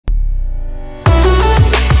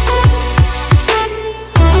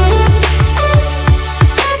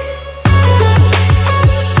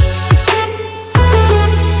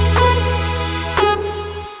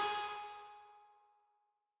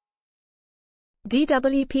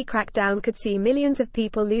DWP crackdown could see millions of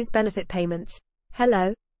people lose benefit payments.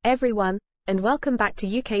 Hello, everyone, and welcome back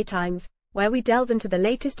to UK Times, where we delve into the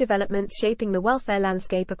latest developments shaping the welfare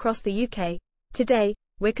landscape across the UK. Today,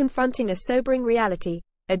 we're confronting a sobering reality,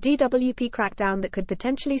 a DWP crackdown that could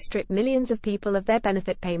potentially strip millions of people of their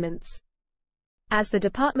benefit payments. As the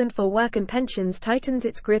Department for Work and Pensions tightens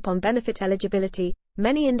its grip on benefit eligibility,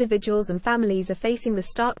 many individuals and families are facing the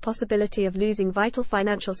stark possibility of losing vital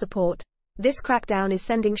financial support. This crackdown is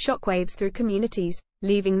sending shockwaves through communities,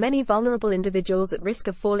 leaving many vulnerable individuals at risk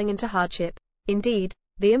of falling into hardship. Indeed,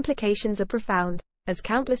 the implications are profound, as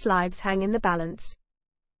countless lives hang in the balance.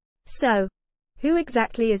 So, who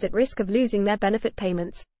exactly is at risk of losing their benefit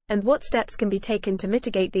payments, and what steps can be taken to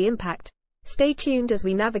mitigate the impact? Stay tuned as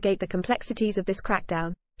we navigate the complexities of this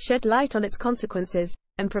crackdown, shed light on its consequences,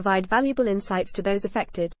 and provide valuable insights to those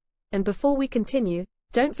affected. And before we continue,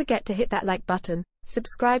 don't forget to hit that like button,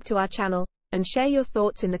 subscribe to our channel, and share your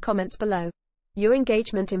thoughts in the comments below. Your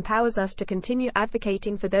engagement empowers us to continue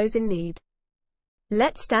advocating for those in need.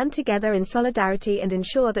 Let's stand together in solidarity and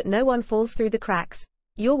ensure that no one falls through the cracks.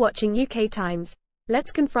 You're watching UK Times.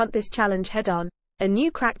 Let's confront this challenge head-on. A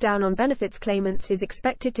new crackdown on benefits claimants is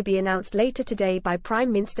expected to be announced later today by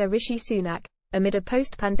Prime Minister Rishi Sunak, amid a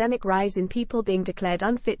post-pandemic rise in people being declared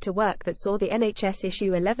unfit to work that saw the NHS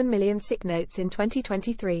issue 11 million sick notes in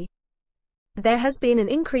 2023. There has been an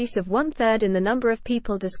increase of 1/3 in the number of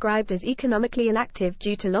people described as economically inactive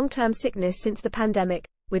due to long-term sickness since the pandemic,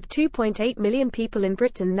 with 2.8 million people in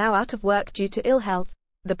Britain now out of work due to ill health.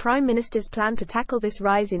 The Prime Minister's plan to tackle this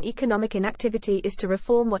rise in economic inactivity is to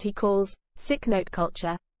reform what he calls sick note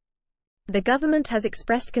culture. The government has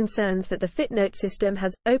expressed concerns that the fit note system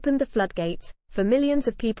has opened the floodgates for millions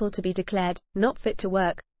of people to be declared not fit to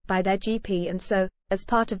work by their GP, and so, as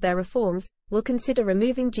part of their reforms, will consider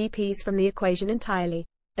removing GPs from the equation entirely.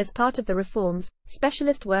 As part of the reforms,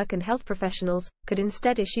 specialist work and health professionals could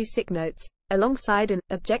instead issue sick notes, alongside an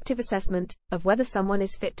objective assessment of whether someone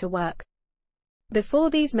is fit to work. Before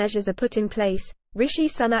these measures are put in place, Rishi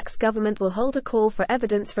Sunak's government will hold a call for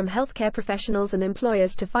evidence from healthcare professionals and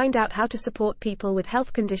employers to find out how to support people with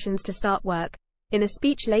health conditions to start work. In a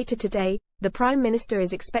speech later today, the Prime Minister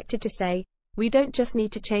is expected to say, "We don't just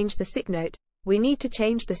need to change the sick note, we need to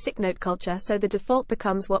change the sick note culture so the default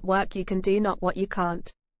becomes what work you can do, not what you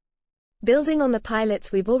can't." Building on the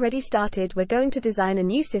pilots we've already started, we're going to design a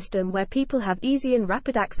new system where people have easy and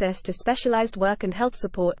rapid access to specialized work and health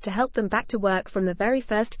support to help them back to work from the very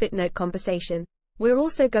first fit note conversation. We're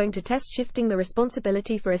also going to test shifting the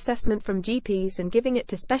responsibility for assessment from GPs and giving it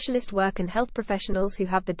to specialist work and health professionals who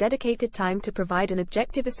have the dedicated time to provide an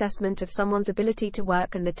objective assessment of someone's ability to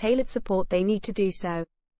work and the tailored support they need to do so.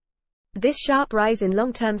 This sharp rise in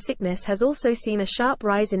long-term sickness has also seen a sharp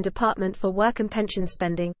rise in Department for Work and Pensions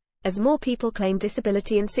spending, as more people claim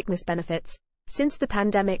disability and sickness benefits. Since the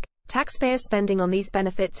pandemic, taxpayer spending on these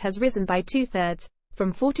benefits has risen by 2/3,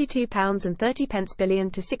 from £42.30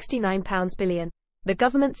 billion to £69 billion. The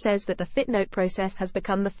government says that the fit note process has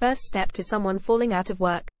become the first step to someone falling out of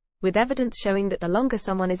work, with evidence showing that the longer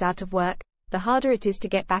someone is out of work, the harder it is to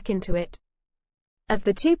get back into it. Of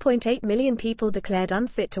the 2.8 million people declared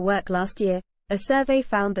unfit to work last year, a survey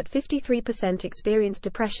found that 53% experienced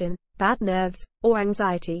depression, bad nerves, or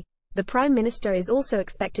anxiety. The Prime Minister is also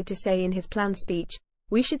expected to say in his planned speech,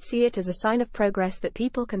 "We should see it as a sign of progress that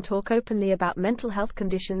people can talk openly about mental health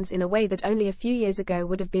conditions in a way that only a few years ago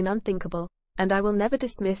would have been unthinkable, and I will never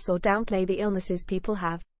dismiss or downplay the illnesses people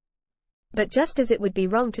have." But just as it would be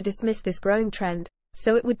wrong to dismiss this growing trend,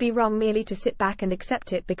 so it would be wrong merely to sit back and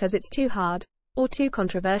accept it because it's too hard, or too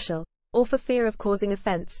controversial, or for fear of causing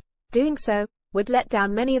offense. Doing so would let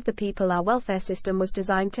down many of the people our welfare system was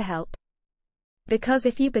designed to help. Because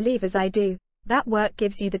if you believe as I do, that work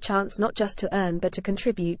gives you the chance not just to earn but to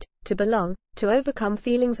contribute, to belong, to overcome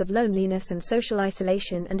feelings of loneliness and social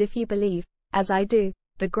isolation, and if you believe, as I do,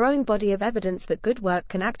 the growing body of evidence that good work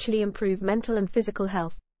can actually improve mental and physical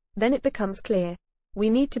health, then it becomes clear. We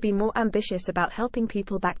need to be more ambitious about helping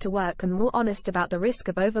people back to work and more honest about the risk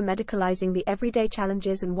of over-medicalizing the everyday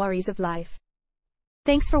challenges and worries of life.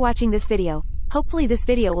 Thanks for watching this video. Hopefully this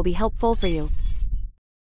video will be helpful for you.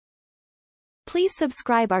 Please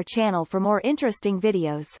subscribe our channel for more interesting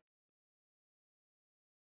videos.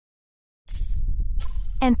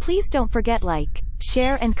 And please don't forget like,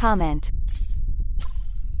 share and comment.